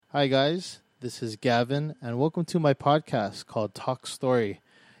Hi, guys. This is Gavin, and welcome to my podcast called Talk Story.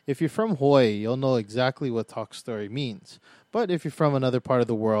 If you're from Hawaii, you'll know exactly what Talk Story means. But if you're from another part of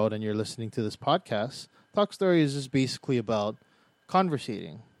the world and you're listening to this podcast, Talk Story is just basically about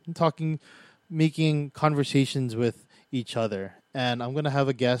conversating, talking, making conversations with each other. And I'm going to have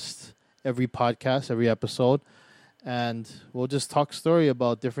a guest every podcast, every episode, and we'll just talk story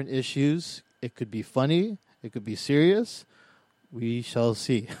about different issues. It could be funny, it could be serious. We shall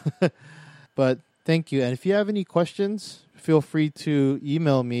see. But thank you. And if you have any questions, feel free to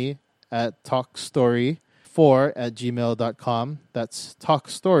email me at talkstory4@gmail.com. That's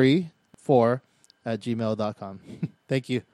talkstory4@gmail.com. Thank you.